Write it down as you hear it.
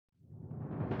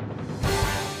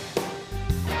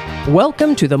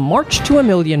Welcome to the March to a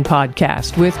Million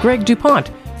podcast with Greg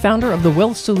DuPont, founder of the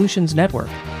Wealth Solutions Network.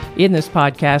 In this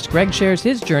podcast, Greg shares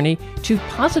his journey to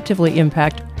positively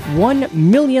impact 1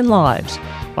 million lives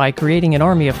by creating an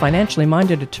army of financially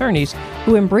minded attorneys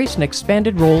who embrace an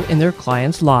expanded role in their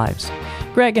clients' lives.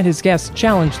 Greg and his guests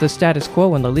challenge the status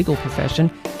quo in the legal profession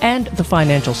and the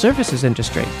financial services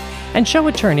industry, and show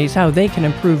attorneys how they can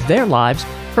improve their lives,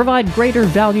 provide greater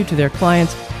value to their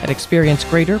clients, and experience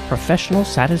greater professional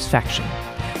satisfaction.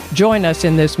 Join us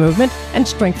in this movement and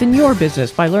strengthen your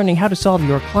business by learning how to solve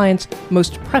your clients'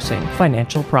 most pressing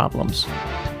financial problems.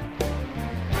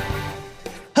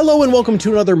 Hello and welcome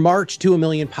to another March to a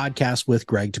Million podcast with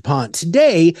Greg DuPont.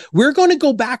 Today, we're going to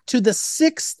go back to the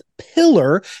sixth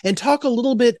pillar and talk a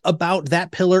little bit about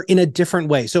that pillar in a different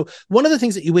way. So one of the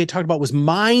things that we had talked about was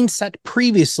mindset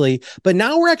previously, but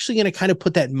now we're actually going to kind of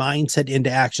put that mindset into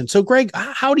action. So Greg,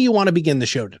 how do you want to begin the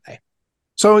show today?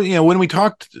 So, when we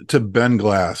talked to Ben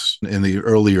Glass in the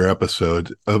earlier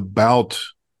episode about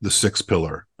the sixth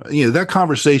pillar, that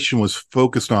conversation was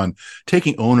focused on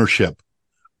taking ownership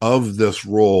of this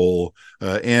role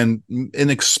and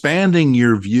expanding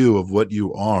your view of what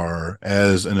you are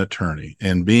as an attorney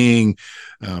and being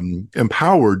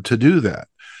empowered to do that.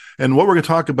 And what we're going to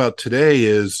talk about today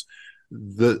is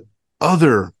the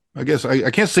other, I guess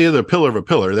I can't say other pillar of a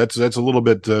pillar. That's a little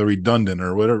bit redundant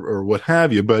or whatever or what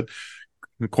have you. But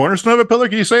the cornerstone of a pillar,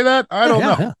 can you say that? I don't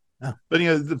know. Yeah. But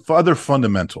the other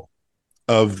fundamental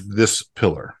of this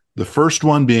pillar, the first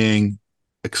one being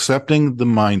accepting the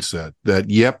mindset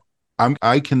that, yep,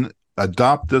 I can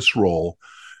adopt this role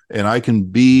and I can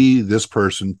be this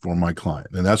person for my client.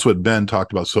 And that's what Ben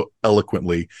talked about so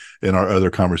eloquently in our other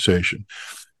conversation.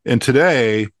 And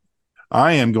today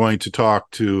I am going to talk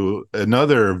to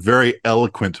another very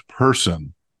eloquent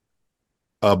person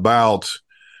about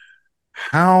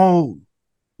how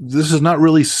this is not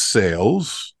really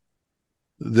sales.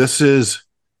 This is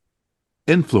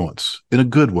influence in a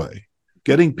good way.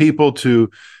 Getting people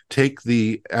to take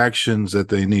the actions that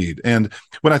they need. And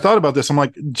when I thought about this, I'm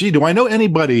like, gee, do I know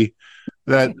anybody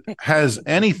that has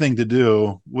anything to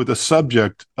do with the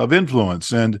subject of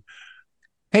influence? And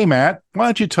hey, Matt, why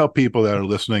don't you tell people that are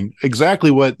listening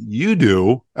exactly what you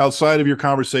do outside of your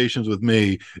conversations with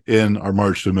me in our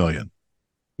March to a Million?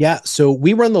 Yeah, so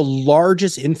we run the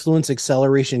largest influence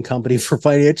acceleration company for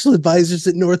financial advisors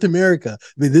in North America. I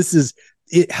mean, this is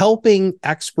helping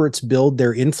experts build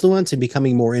their influence and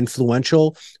becoming more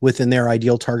influential within their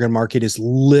ideal target market is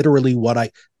literally what I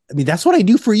mean, that's what I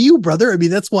do for you, brother. I mean,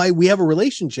 that's why we have a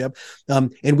relationship.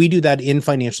 And we do that in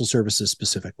financial services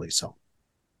specifically. So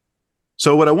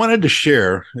what I wanted to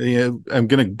share, I'm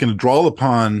going to draw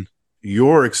upon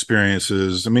your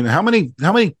experiences. I mean, how many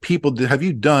people have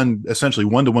you done essentially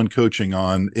one-to-one coaching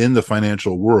on in the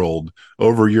financial world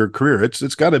over your career?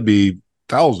 It's got to be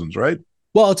thousands, right?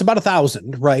 Well, it's about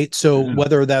 1,000, right? So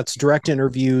whether that's direct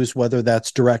interviews, whether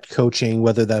that's direct coaching,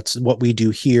 whether that's what we do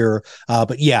here.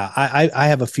 But yeah, I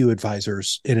have a few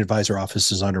advisors in advisor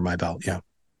offices under my belt. Yeah.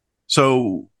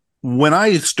 So when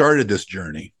I started this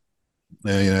journey,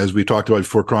 as we talked about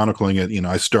before chronicling it,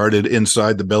 I started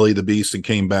inside the belly of the beast and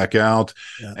came back out.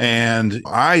 Yeah. And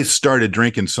I started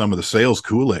drinking some of the sales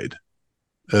Kool-Aid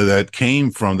that came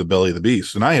from the belly of the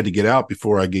beast. And I had to get out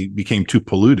before I became too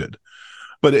polluted.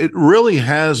 But it really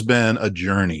has been a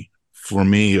journey for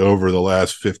me over the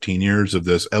last 15 years of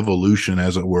this evolution,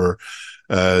 as it were,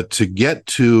 to get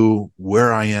to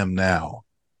where I am now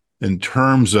in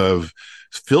terms of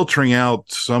filtering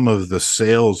out some of the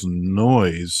sales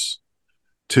noise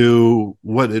to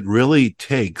what it really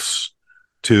takes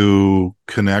to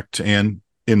connect and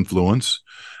influence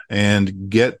and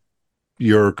get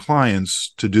your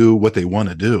clients to do what they want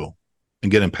to do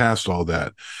and get them past all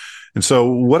that. And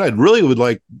so what I'd really would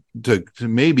like to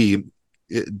maybe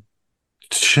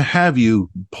have you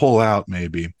pull out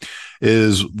maybe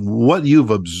is what you've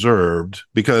observed,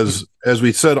 because as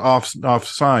we said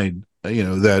offside,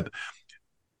 that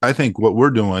I think what we're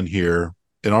doing here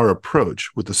in our approach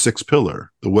with the sixth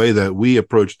pillar, the way that we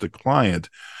approach the client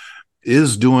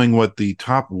is doing what the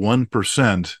top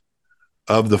 1%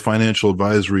 of the financial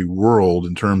advisory world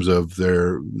in terms of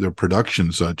their production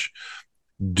and such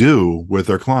do with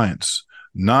their clients,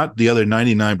 not the other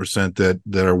 99%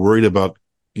 that are worried about,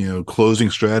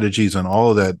 closing strategies and all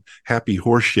of that happy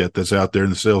horse shit that's out there in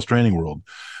the sales training world.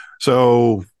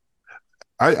 So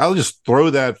I'll just throw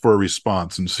that for a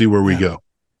response and see where we go.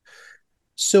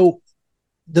 So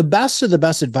the best of the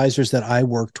best advisors that I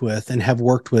worked with and have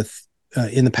worked with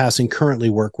in the past and currently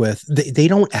work with, they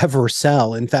don't ever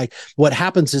sell. In fact, what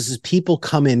happens is people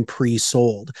come in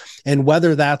pre-sold. And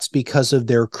whether that's because of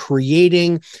their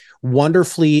creating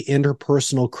wonderfully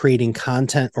interpersonal creating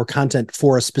content or content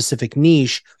for a specific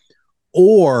niche,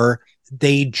 or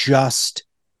they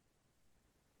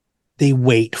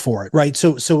wait for it, right?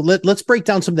 So let's break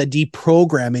down some of that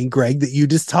deprogramming, Greg, that you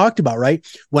just talked about, right?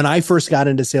 When I first got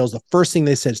into sales, the first thing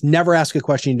they said is never ask a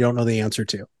question you don't know the answer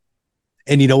to.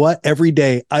 And you know what? Every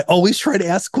day, I always try to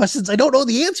ask questions I don't know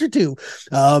the answer to,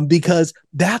 because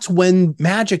that's when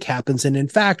magic happens. And in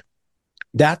fact,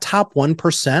 that top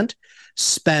 1%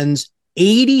 spends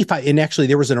 85, and actually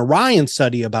there was an Orion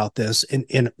study about this.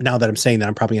 And now that I'm saying that,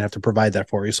 I'm probably gonna have to provide that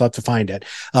for you. So I'll have to find it.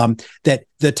 That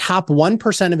the top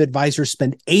 1% of advisors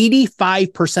spend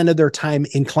 85% of their time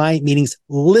in client meetings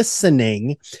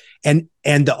listening. And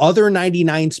the other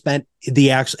 99 spent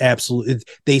the absolute,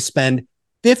 they spend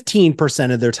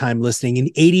 15% of their time listening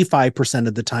and 85%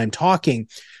 of the time talking.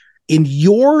 In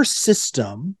your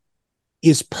system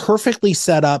is perfectly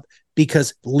set up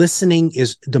because listening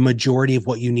is the majority of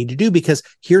what you need to do. Because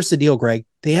here's the deal, Greg,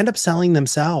 they end up selling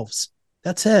themselves.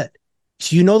 That's it.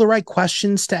 If you know the right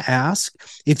questions to ask,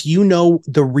 if you know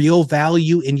the real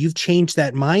value and you've changed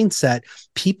that mindset,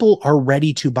 people are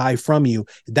ready to buy from you.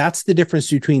 That's the difference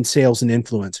between sales and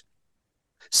influence.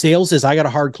 Sales is I got to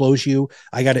hard close you.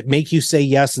 I got to make you say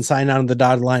yes and sign on the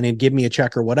dotted line and give me a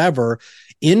check or whatever.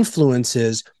 Influence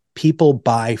is people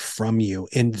buy from you.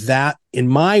 And that in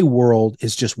my world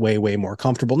is just way, way more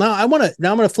comfortable. Now I'm going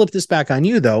to flip this back on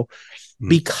you though,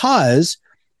 because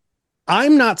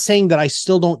I'm not saying that I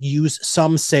still don't use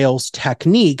some sales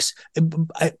techniques.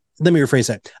 Let me rephrase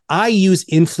that. I use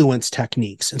influence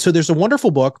techniques. And so there's a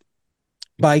wonderful book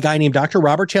by a guy named Dr.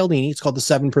 Robert Cialdini. It's called The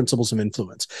 7 Principles of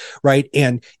Influence, right?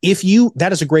 And that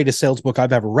is the greatest sales book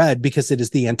I've ever read because it is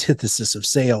the antithesis of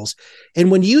sales. And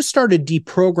when you started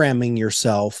deprogramming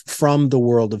yourself from the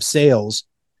world of sales,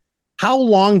 how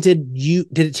long did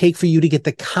it take for you to get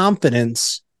the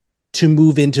confidence to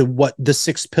move into what the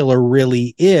 6th pillar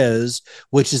really is,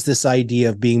 which is this idea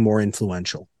of being more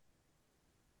influential?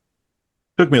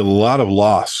 It took me a lot of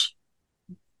loss.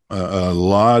 A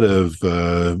lot of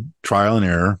trial and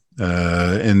error.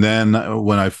 And then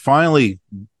when I finally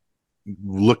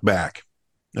looked back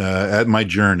at my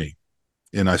journey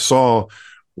and I saw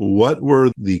what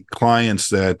were the clients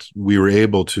that we were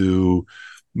able to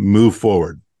move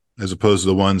forward as opposed to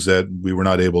the ones that we were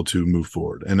not able to move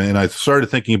forward. And I started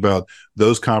thinking about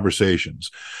those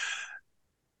conversations.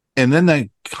 And then that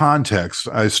context,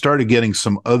 I started getting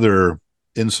some other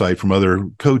insight from other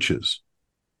coaches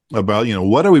about,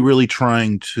 what are we really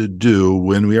trying to do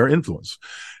when we are influenced?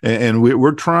 And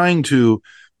we're trying to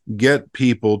get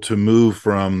people to move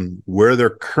from where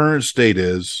their current state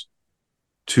is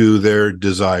to their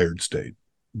desired state.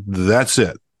 That's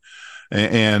it.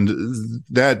 And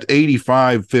that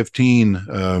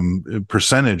 85-15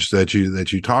 percentage that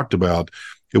you talked about,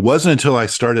 it wasn't until I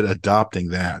started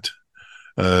adopting that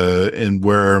and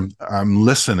where I'm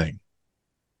listening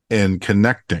and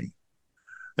connecting,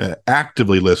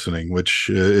 actively listening, which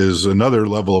is another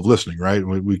level of listening, right?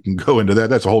 We can go into that.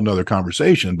 That's a whole nother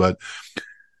conversation. But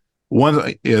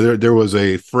there was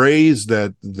a phrase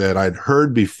that I'd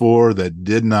heard before that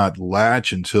did not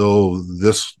latch until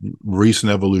this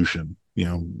recent evolution,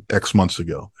 X months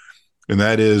ago. And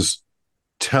that is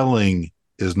telling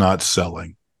is not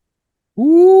selling.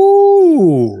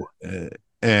 Ooh.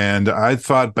 And I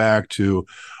thought back to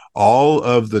all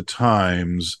of the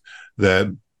times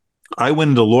that I went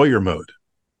into lawyer mode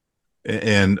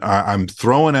and I'm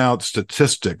throwing out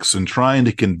statistics and trying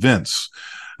to convince.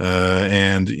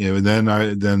 And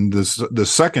then the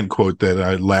second quote that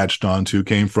I latched onto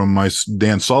came from my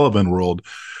Dan Sullivan world,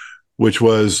 which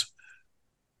was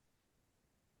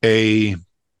a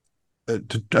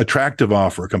attractive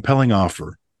offer, a compelling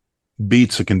offer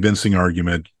beats a convincing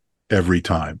argument every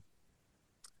time.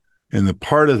 And the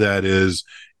part of that is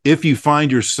if you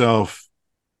find yourself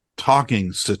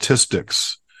talking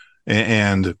statistics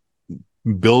and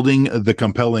building the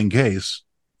compelling case,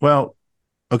 well,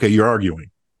 okay, you're arguing.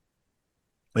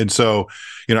 And so,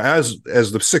 as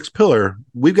the 6th pillar,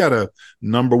 we've got to,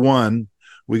 number one,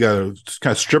 we got to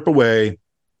kind of strip away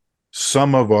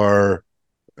some of our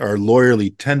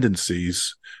lawyerly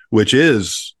tendencies, which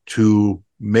is to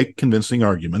make convincing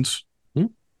arguments,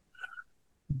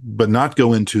 but not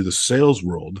go into the sales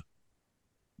world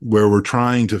where we're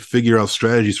trying to figure out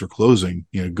strategies for closing,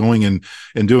 going in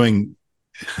and doing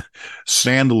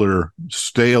Sandler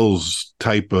sales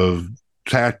type of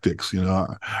tactics.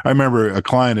 I remember a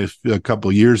client a couple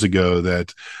of years ago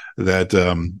that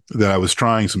I was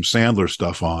trying some Sandler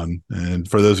stuff on. And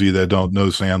for those of you that don't know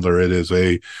Sandler, it is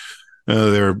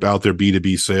they're out there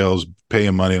B2B sales,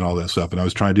 paying money and all that stuff. And I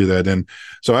was trying to do that. And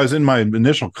so I was in my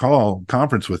initial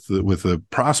conference with the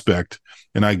prospect,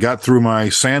 and I got through my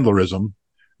Sandlerism, and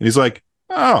he's like,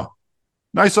 "Oh,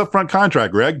 nice upfront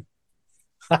contract, Greg."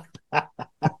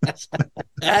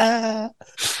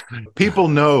 People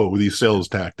know these sales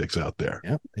tactics out there.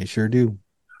 Yeah, they sure do.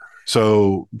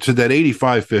 So to that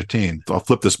 85-15, I'll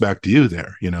flip this back to you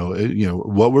there.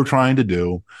 What we're trying to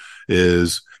do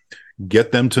is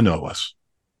get them to know us,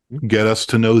 get us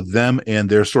to know them and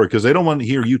their story, because they don't want to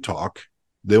hear you talk.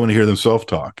 They want to hear themselves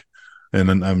talk. And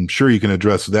I'm sure you can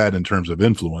address that in terms of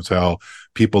influence, how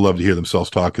people love to hear themselves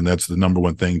talk. And that's the number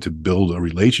one thing to build a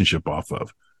relationship off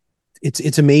of.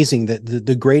 It's amazing that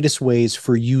the greatest ways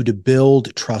for you to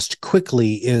build trust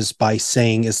quickly is by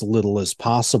saying as little as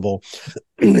possible.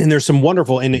 And there's some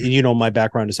wonderful, and my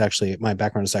background is actually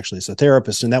as a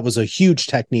therapist, and that was a huge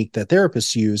technique that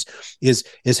therapists use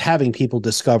is having people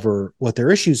discover what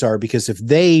their issues are, because if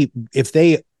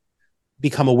they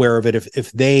become aware of it,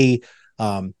 if they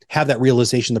have that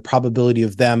realization, the probability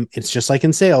of them, it's just like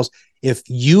in sales. If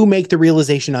you make the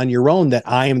realization on your own that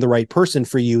I am the right person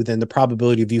for you, then the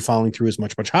probability of you following through is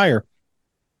much, much higher.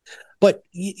 But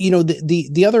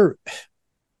the other,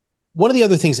 one of the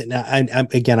other things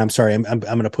that I'm sorry, I'm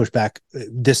going to push back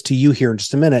this to you here in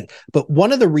just a minute. But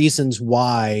one of the reasons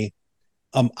why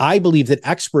I believe that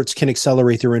experts can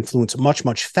accelerate their influence much,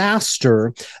 much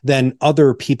faster than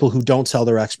other people who don't sell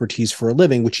their expertise for a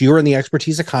living, which you're in the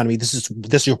expertise economy. This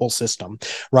is your whole system,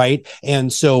 right?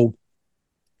 And so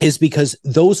is because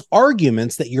those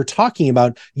arguments that you're talking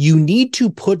about, you need to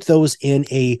put those in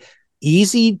a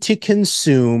easy to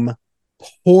consume,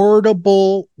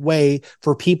 portable way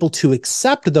for people to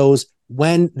accept those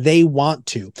when they want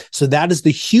to. So that is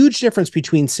the huge difference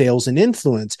between sales and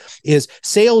influence. Is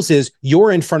sales is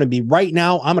you're in front of me right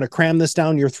now. I'm going to cram this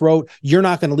down your throat. You're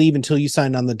not going to leave until you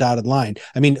sign on the dotted line.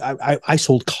 I mean, I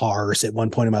sold cars at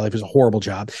one point in my life. It was a horrible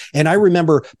job. And I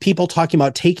remember people talking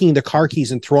about taking the car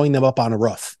keys and throwing them up on a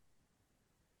roof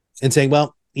and saying,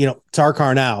 well, it's our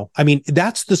car now. I mean,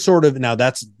 that's the sort of, now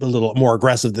that's a little more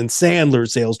aggressive than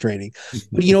Sandler's sales training.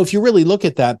 But, if you really look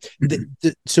at that,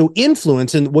 so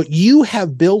influence and what you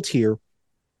have built here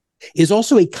is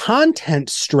also a content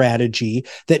strategy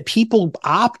that people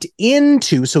opt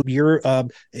into. So your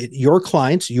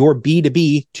clients, your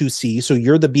B2B to C, so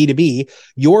you're the B2B,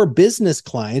 your business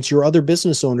clients, your other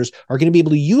business owners are going to be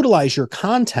able to utilize your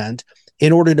content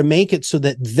in order to make it so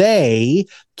that they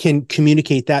can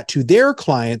communicate that to their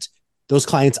clients. Those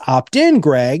clients opt in,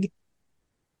 Greg.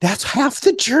 That's half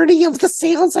the journey of the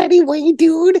sales anyway,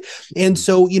 dude. And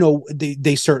so,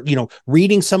 they start,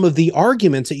 reading some of the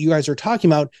arguments that you guys are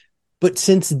talking about. But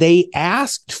since they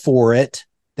asked for it,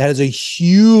 that is a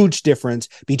huge difference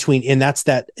between, and that's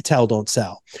that tell, don't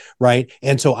sell, right?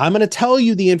 And so I'm going to tell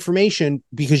you the information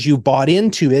because you bought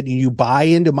into it and you buy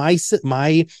into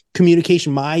my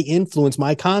communication, my influence,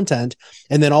 my content.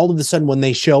 And then all of a sudden when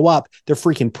they show up, they're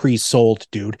freaking pre-sold,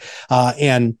 dude.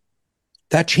 And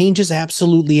that changes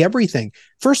absolutely everything.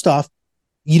 First off,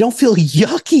 you don't feel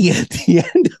yucky at the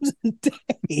end of the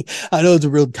day. I know it's a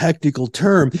real technical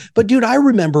term, but dude, I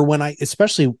remember when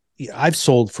I've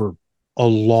sold for a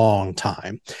long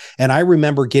time. And I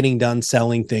remember getting done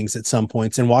selling things at some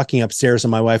points and walking upstairs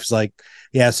and my wife's like,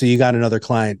 yeah, so you got another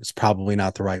client. It's probably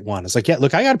not the right one. It's like, yeah,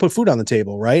 look, I got to put food on the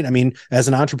table, right? I mean, as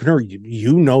an entrepreneur,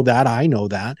 you know that, I know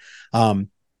that,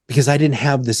 because I didn't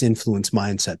have this influence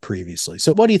mindset previously.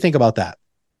 So what do you think about that?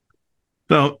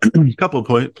 So a couple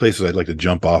of places I'd like to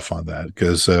jump off on that,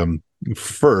 because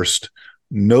first,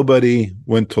 nobody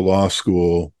went to law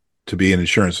school to be an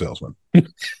insurance salesman.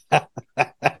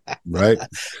 Right.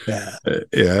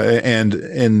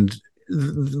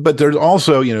 But there's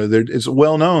also, it's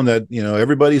well known that,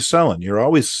 everybody's selling. You're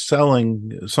always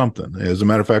selling something. As a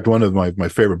matter of fact, one of my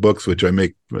favorite books, which I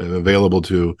make available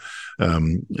to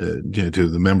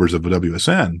the members of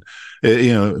WSN,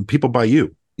 people buy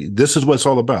you. This is what it's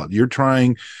all about. You're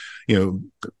trying,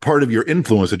 part of your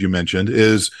influence that you mentioned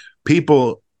is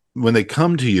people, when they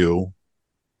come to you,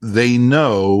 they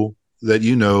know that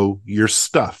you know your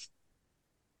stuff.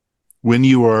 When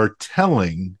you are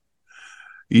telling,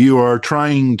 you are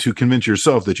trying to convince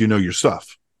yourself that you know your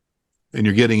stuff and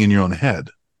you're getting in your own head.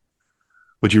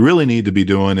 What you really need to be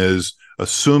doing is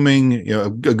assuming, a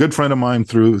good friend of mine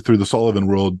through the Sullivan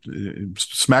world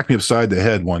smacked me upside the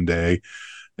head one day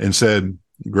and said,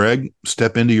 Greg,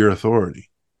 step into your authority.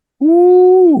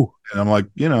 Ooh. And I'm like,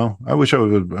 I wish I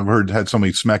would have had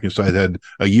somebody smack me inside the head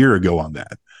a year ago on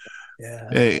that. Yeah.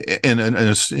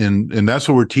 And that's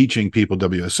what we're teaching people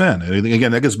WSN. And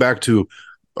again, that goes back to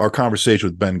our conversation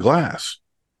with Ben Glass.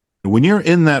 When you're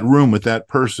in that room with that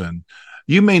person,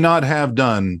 you may not have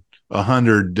done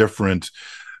 100 different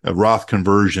Roth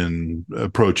conversion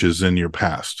approaches in your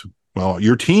past. Well,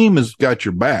 your team has got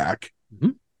your back.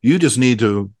 Mm-hmm. You just need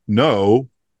to know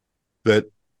that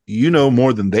you know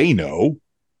more than they know,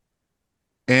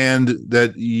 and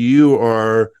that you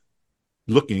are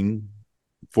looking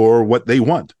for what they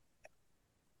want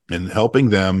and helping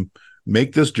them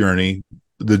make this journey,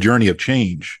 the journey of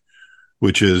change,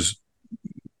 which is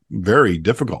very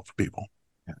difficult for people.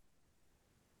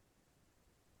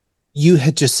 You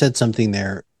had just said something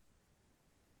there.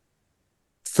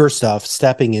 First off,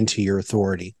 stepping into your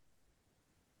authority.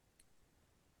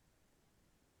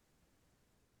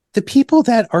 The people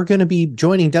that are going to be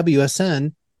joining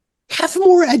WSN have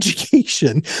more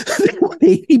education than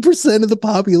 80% of the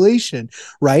population,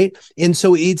 right? And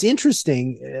so it's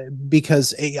interesting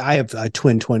because I have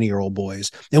twin 20-year-old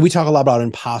boys, and we talk a lot about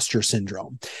imposter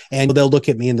syndrome. And they'll look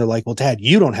at me and they're like, well, Dad,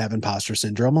 you don't have imposter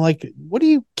syndrome. I'm like, what are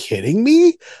you kidding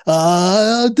me?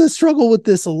 I struggle with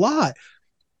this a lot.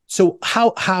 So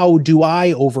how do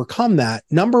I overcome that?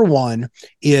 Number one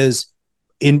is,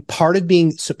 in part of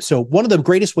being so one of the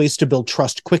greatest ways to build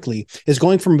trust quickly is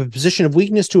going from a position of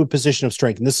weakness to a position of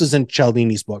strength. And this is in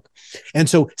Cialdini's book. And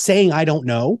so saying, I don't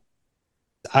know,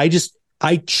 I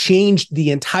changed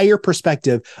the entire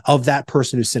perspective of that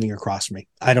person who's sitting across from me.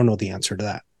 I don't know the answer to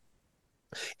that.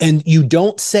 And you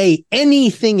don't say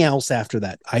anything else after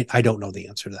that. I don't know the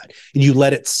answer to that. And you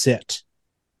let it sit.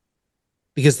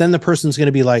 Because then the person's going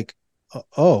to be like,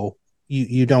 oh,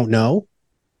 you don't know?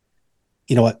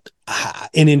 You know what?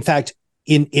 And in fact,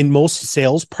 in most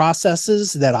sales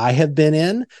processes that I have been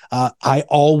in, I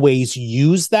always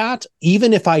use that,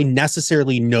 even if I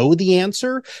necessarily know the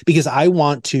answer, because I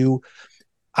want to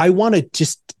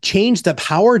just change the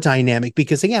power dynamic,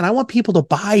 because again, I want people to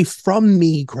buy from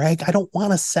me, Greg. I don't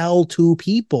want to sell to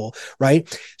people, right?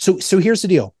 So here's the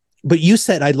deal. But you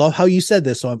said, I love how you said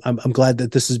this, so I'm glad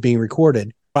that this is being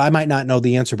recorded. I might not know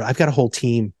the answer, but I've got a whole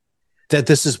team that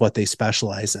this is what they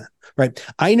specialize in, right?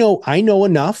 I know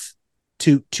enough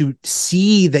to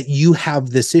see that you have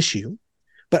this issue,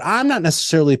 but I'm not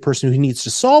necessarily a person who needs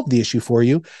to solve the issue for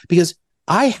you, because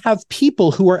I have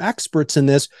people who are experts in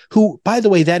this who, by the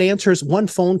way, that answer is one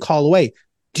phone call away.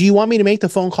 Do you want me to make the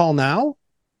phone call now?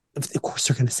 Of course,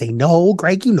 they're going to say, no,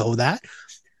 Greg, you know that.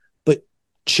 But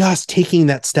just taking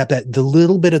that step, that the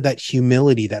little bit of that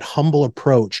humility, that humble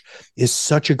approach is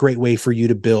such a great way for you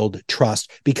to build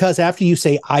trust. Because after you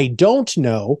say, I don't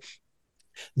know,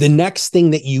 the next thing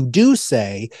that you do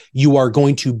say, you are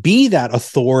going to be that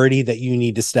authority that you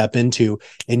need to step into,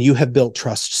 and you have built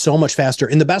trust so much faster.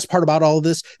 And the best part about all of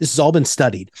this has all been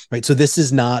studied, right? So this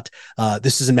is not,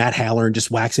 this isn't Matt Halloran just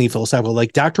waxing philosophical.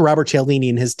 Like Dr. Robert Cialdini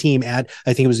and his team at,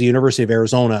 I think it was the University of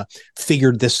Arizona,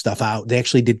 figured this stuff out. They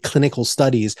actually did clinical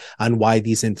studies on why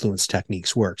these influence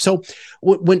techniques work. So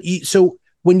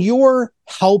when you're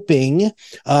helping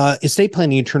estate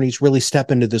planning attorneys really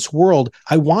step into this world,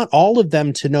 I want all of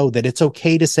them to know that it's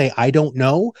okay to say, I don't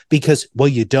know, because, well,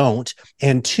 you don't.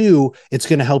 And two, it's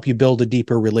going to help you build a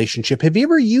deeper relationship. Have you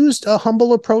ever used a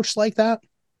humble approach like that?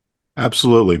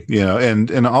 Absolutely. Yeah.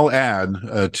 And I'll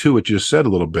add to what you said a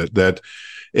little bit, that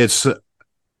it's,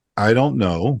 I don't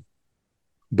know,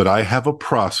 but I have a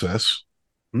process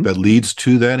that leads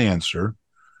to that answer.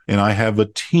 And I have a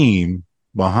team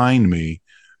behind me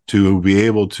to be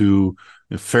able to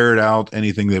ferret out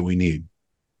anything that we need.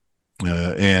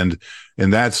 And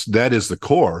that is the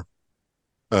core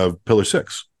of Pillar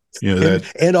 6.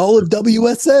 And all of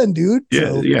WSN, dude.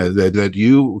 Yeah. That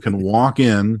you can walk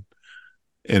in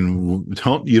and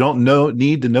you don't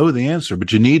need to know the answer,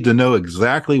 but you need to know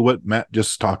exactly what Matt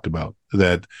just talked about,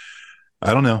 that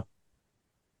I don't know,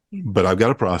 but I've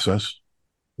got a process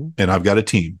and I've got a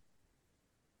team,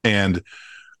 and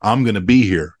I'm going to be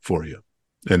here for you.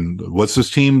 And what's this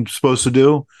team supposed to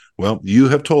do? Well, you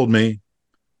have told me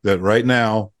that right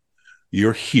now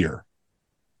you're here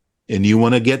and you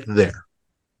want to get there.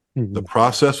 Mm-hmm. The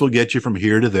process will get you from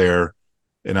here to there,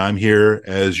 and I'm here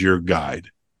as your guide.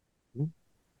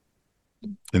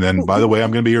 And then, by the way, I'm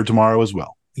going to be here tomorrow as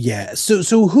well. Yeah.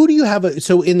 So who do you have?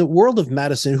 So in the world of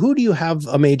medicine, who do you have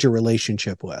a major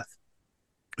relationship with?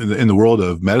 In the world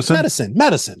of medicine,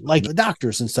 like the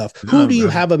doctors and stuff. Who do you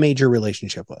have a major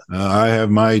relationship with? I have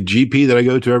my GP that I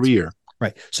go to every year.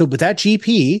 Right. So, but that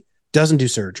GP doesn't do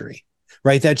surgery.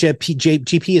 right? That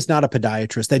GP is not a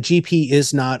podiatrist. That GP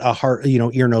is not a heart,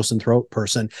 ear, nose, and throat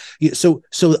person. So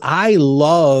I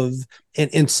love,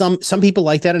 and some people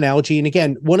like that analogy. And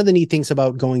again, one of the neat things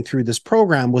about going through this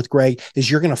program with Greg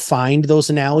is you're going to find those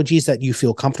analogies that you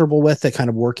feel comfortable with that kind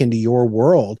of work into your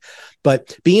world.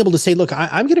 But being able to say, look,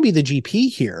 I'm going to be the GP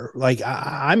here. Like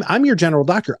I'm your general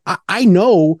doctor. I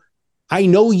know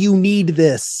you need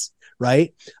this,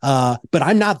 right? But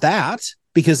I'm not that,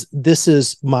 because this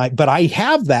is but I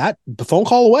have that the phone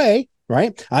call away,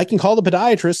 right? I can call the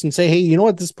podiatrist and say, hey, you know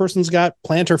what? This person's got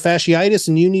plantar fasciitis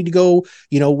and you need to go,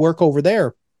 work over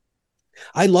there.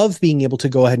 I love being able to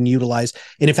go ahead and utilize.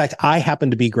 And in fact, I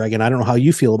happen to be, Greg, and I don't know how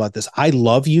you feel about this. I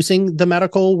love using the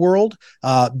medical world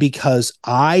because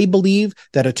I believe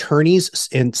that attorneys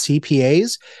and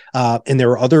CPAs, and there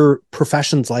are other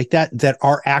professions like that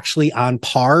are actually on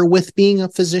par with being a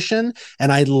physician.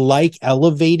 And I like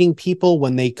elevating people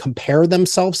when they compare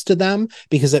themselves to them,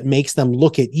 because it makes them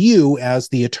look at you as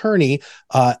the attorney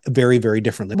very, very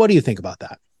differently. What do you think about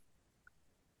that?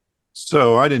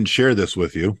 So I didn't share this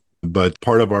with you, but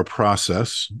part of our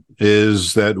process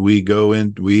is that we go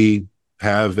in, we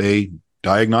have a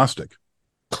diagnostic.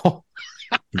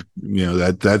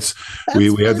 That's we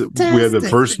have the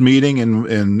first meeting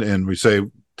and we say,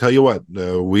 tell you what,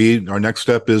 our next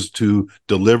step is to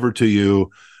deliver to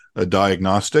you a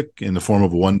diagnostic in the form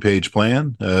of a one-page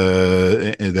plan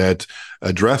that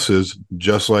addresses,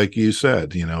 just like you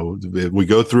said, we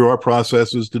go through our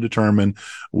processes to determine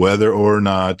whether or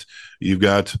not you've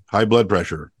got high blood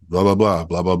pressure, blah, blah, blah,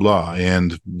 blah, blah, blah.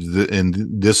 And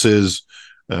this is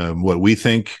what we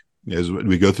think as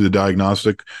we go through the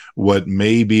diagnostic, what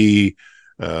may be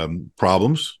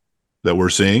problems that we're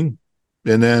seeing.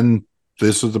 And then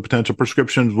this is the potential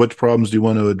prescriptions. Which problems do you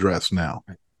want to address now?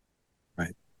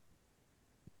 Right.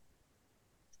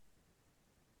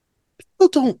 People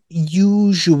don't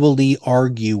usually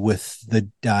argue with the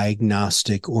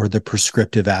diagnostic or the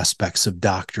prescriptive aspects of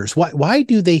doctors. Why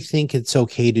do they think it's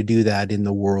okay to do that in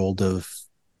the world of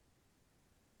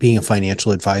being a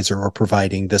financial advisor or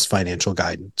providing this financial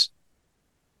guidance?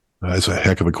 That's a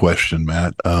heck of a question,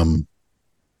 Matt. I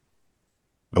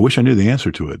wish I knew the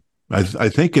answer to it. I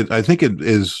think it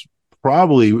is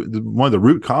probably one of the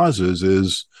root causes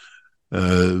is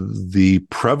the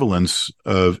prevalence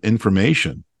of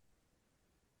information.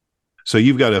 So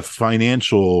you've got a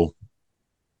financial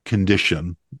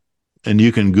condition, and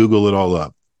you can Google it all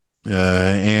up,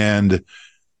 and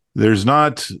there's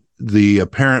not the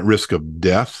apparent risk of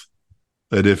death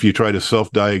that if you try to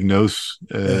self-diagnose,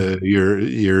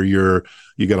 you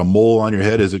got a mole on your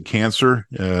head, is it cancer?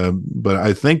 But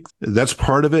I think that's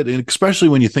part of it, and especially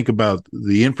when you think about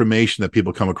the information that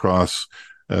people come across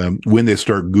when they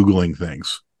start Googling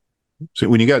things. So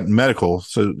when you got medical,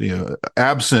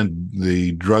 absent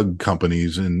the drug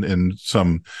companies and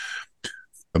some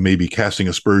maybe casting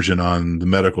aspersion on the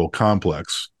medical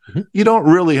complex, you don't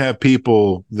really have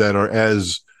people that are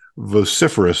as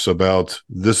vociferous about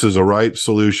this is a right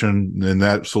solution and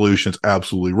that solution's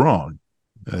absolutely wrong.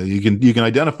 You can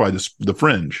identify the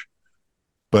fringe,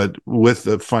 but with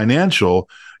the financial,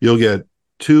 you'll get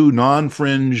two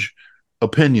non-fringe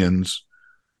opinions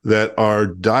that are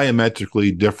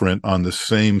diametrically different on the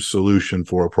same solution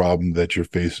for a problem that you're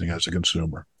facing as a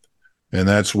consumer. And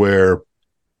that's where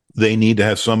they need to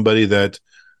have somebody that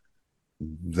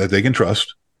they can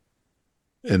trust.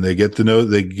 And they get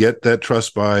that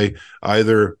trust by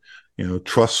either,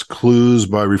 trust clues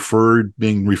by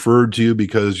being referred to you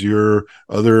because your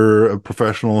other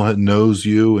professional knows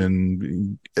you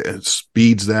and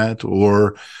speeds that,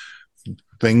 or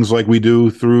things like we do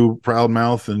through Proud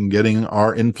Mouth and getting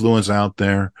our influence out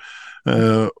there,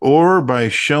 or by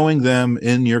showing them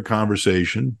in your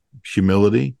conversation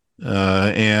humility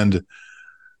and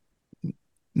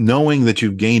knowing that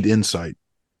you've gained insight.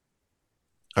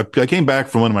 I came back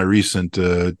from one of my recent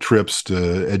trips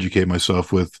to educate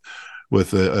myself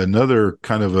with another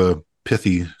kind of a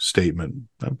pithy statement.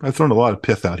 I've thrown a lot of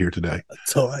pith out here today.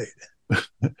 That's all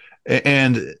right.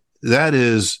 And that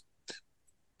is,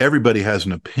 everybody has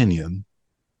an opinion.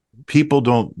 People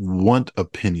don't want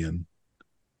opinion.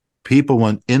 People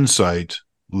want insight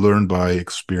learned by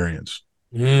experience.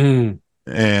 And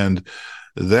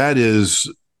that is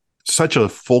such a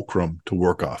fulcrum to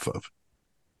work off of.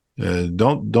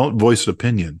 Don't voice an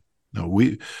opinion. No,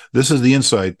 this is the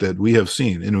insight that we have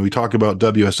seen. And when we talk about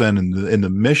WSN and the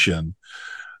mission,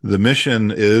 the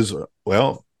mission is,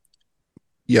 well,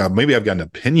 yeah, maybe I've got an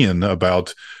opinion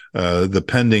about the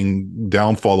pending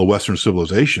downfall of Western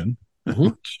civilization,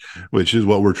 which is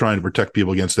what we're trying to protect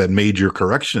people against, that major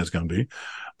correction is going to be.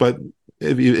 But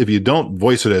if you don't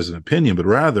voice it as an opinion, but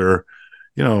rather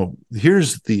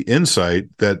here's the insight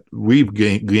that we've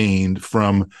gained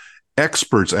from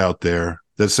experts out there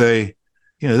that say,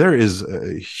 there is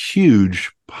a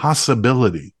huge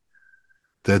possibility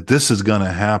that this is going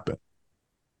to happen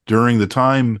during the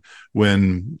time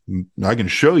when I can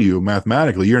show you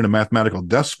mathematically, you're in a mathematical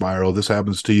death spiral. This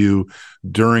happens to you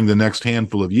during the next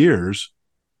handful of years.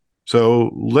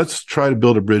 So let's try to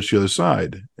build a bridge to the other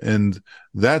side. And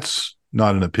that's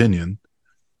not an opinion.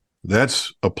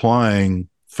 That's applying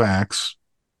facts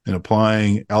and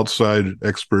applying outside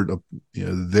expert,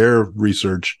 their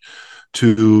research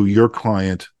to your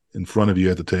client in front of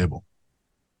you at the table.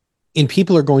 And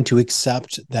people are going to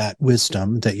accept that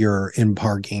wisdom that you're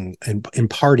imparting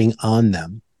on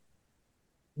them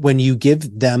when you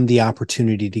give them the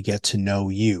opportunity to get to know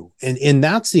you. And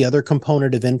that's the other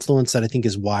component of influence that I think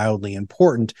is wildly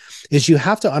important, is you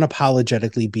have to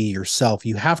unapologetically be yourself.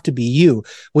 You have to be you,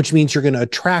 which means you're going to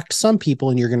attract some people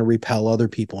and you're going to repel other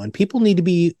people. And people need to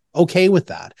be okay with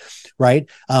that, right?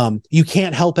 You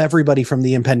can't help everybody from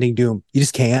the impending doom. You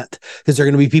just can't, because there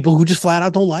are going to be people who just flat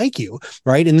out don't like you,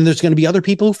 right? And then there's going to be other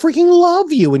people who freaking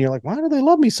love you. And you're like, why do they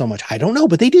love me so much? I don't know,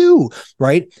 but they do,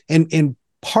 right? And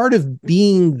part of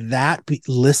being that,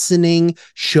 listening,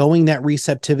 showing that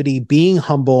receptivity, being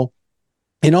humble,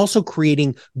 and also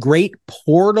creating great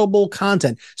portable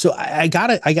content. So I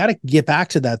gotta get back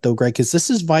to that though, Greg, because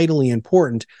this is vitally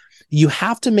important. You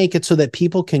have to make it so that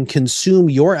people can consume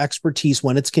your expertise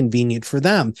when it's convenient for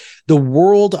them. The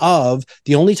world of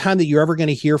the only time that you're ever going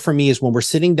to hear from me is when we're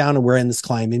sitting down and we're in this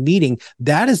client meeting.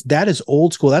 That is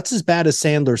old school. That's as bad as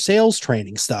Sandler sales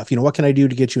training stuff. What can I do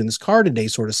to get you in this car today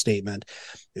sort of statement.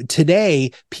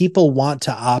 Today, people want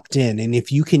to opt in. And if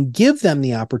you can give them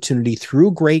the opportunity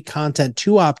through great content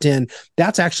to opt in,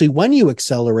 that's actually when you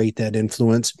accelerate that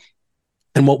influence.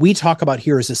 And what we talk about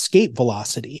here is escape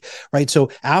velocity, right? So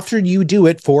after you do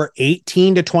it for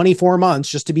 18 to 24 months,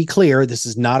 just to be clear, this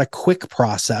is not a quick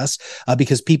process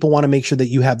because people want to make sure that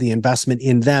you have the investment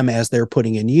in them as they're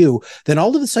putting in you. Then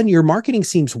all of a sudden your marketing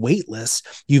seems weightless.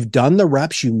 You've done the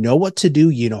reps, you know what to do,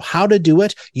 you know how to do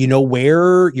it, you know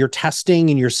where you're testing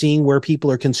and you're seeing where people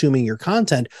are consuming your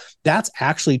content. That's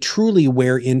actually truly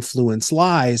where influence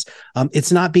lies.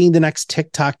 It's not being the next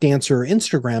TikTok dancer or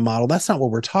Instagram model. That's not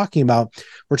what we're talking about.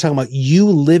 We're talking about you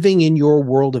living in your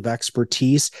world of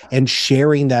expertise and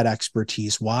sharing that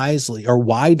expertise wisely or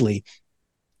widely.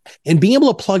 And being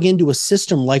able to plug into a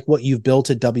system like what you've built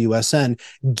at WSN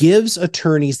gives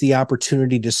attorneys the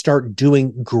opportunity to start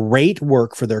doing great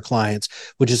work for their clients,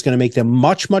 which is going to make them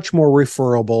much, much more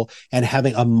referable and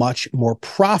having a much more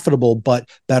profitable but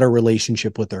better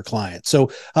relationship with their clients.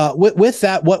 So with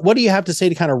that, what do you have to say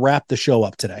to kind of wrap the show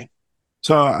up today?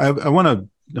 So I want to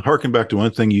harken back to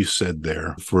one thing you said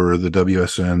there for the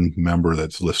WSN member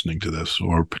that's listening to this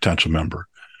or potential member,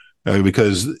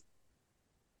 because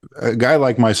a guy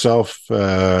like myself,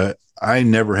 I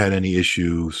never had any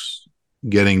issues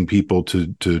getting people to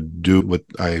do what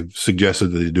I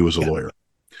suggested that they do as a lawyer.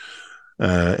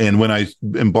 And when I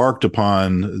embarked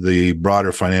upon the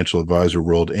broader financial advisor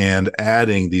world and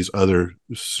adding these other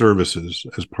services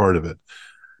as part of it,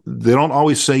 they don't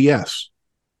always say yes.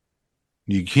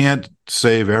 You can't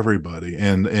save everybody.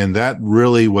 And that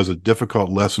really was a difficult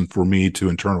lesson for me to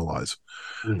internalize.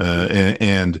 Mm-hmm.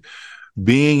 And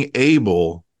being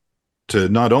able to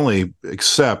not only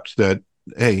accept that,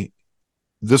 hey,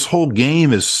 this whole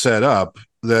game is set up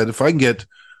that if I can get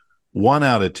 1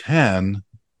 out of 10,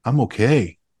 I'm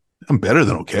okay. I'm better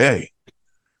than okay.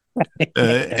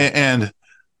 And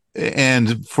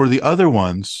for the other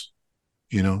ones,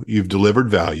 you've delivered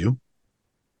value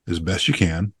as best you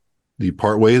can. You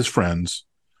part way as friends.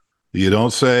 You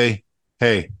don't say,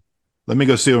 hey, let me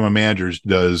go see what my manager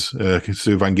does,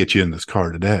 see if I can get you in this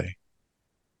car today.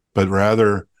 But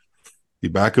rather,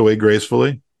 you back away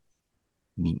gracefully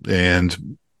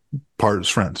and part as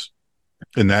friends.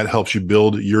 And that helps you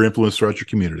build your influence throughout your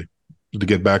community. To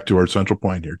get back to our central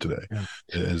point here today,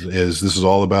 as this is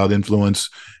all about influence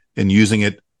and using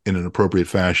it in an appropriate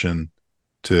fashion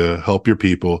to help your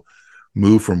people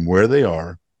move from where they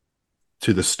are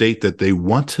to the state that they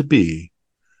want to be,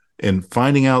 and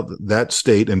finding out that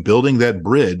state and building that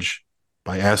bridge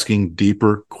by asking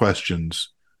deeper questions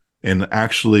and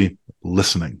actually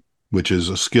listening, which is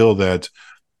a skill that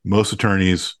most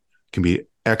attorneys can be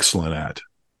excellent at.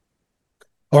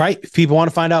 All right. If people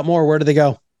want to find out more, where do they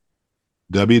go?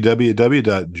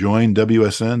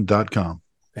 www.joinwsn.com.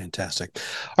 Fantastic.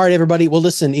 All right, everybody. Well,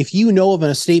 listen, if you know of an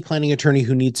estate planning attorney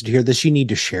who needs to hear this, you need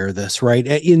to share this, right?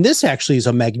 And this actually is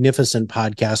a magnificent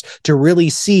podcast to really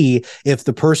see if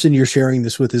the person you're sharing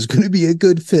this with is going to be a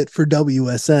good fit for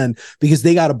WSN, because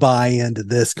they got to buy into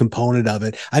this component of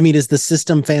it. I mean, is the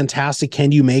system fantastic?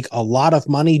 Can you make a lot of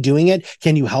money doing it?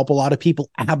 Can you help a lot of people?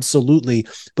 Absolutely.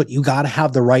 But you got to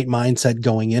have the right mindset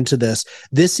going into this.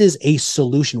 This is a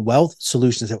solution. Wealth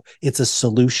Solutions. It's a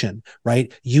solution,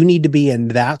 right? You need to be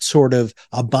in that sort of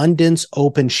abundance,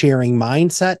 open sharing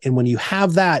mindset. And when you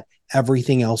have that,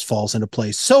 everything else falls into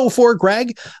place. So for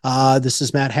Greg, this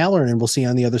is Matt Halloran, and we'll see you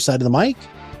on the other side of the mic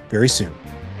very soon.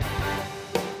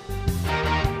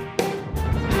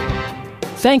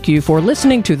 Thank you for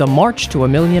listening to the March to a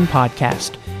Million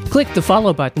podcast. Click the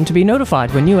follow button to be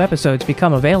notified when new episodes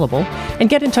become available, and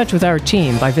get in touch with our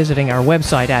team by visiting our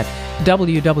website at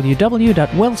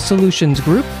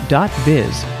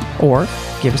www.wealthsolutionsgroup.biz, or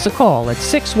give us a call at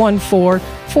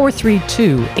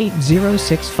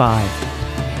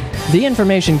 614-432-8065. The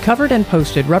information covered and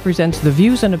posted represents the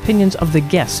views and opinions of the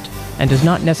guest and does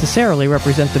not necessarily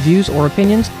represent the views or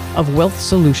opinions of Wealth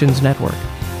Solutions Network.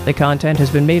 The content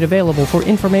has been made available for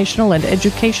informational and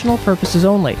educational purposes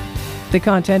only. The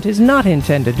content is not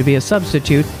intended to be a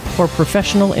substitute for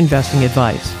professional investing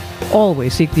advice.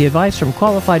 Always seek the advice from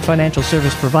qualified financial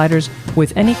service providers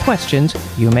with any questions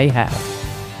you may have.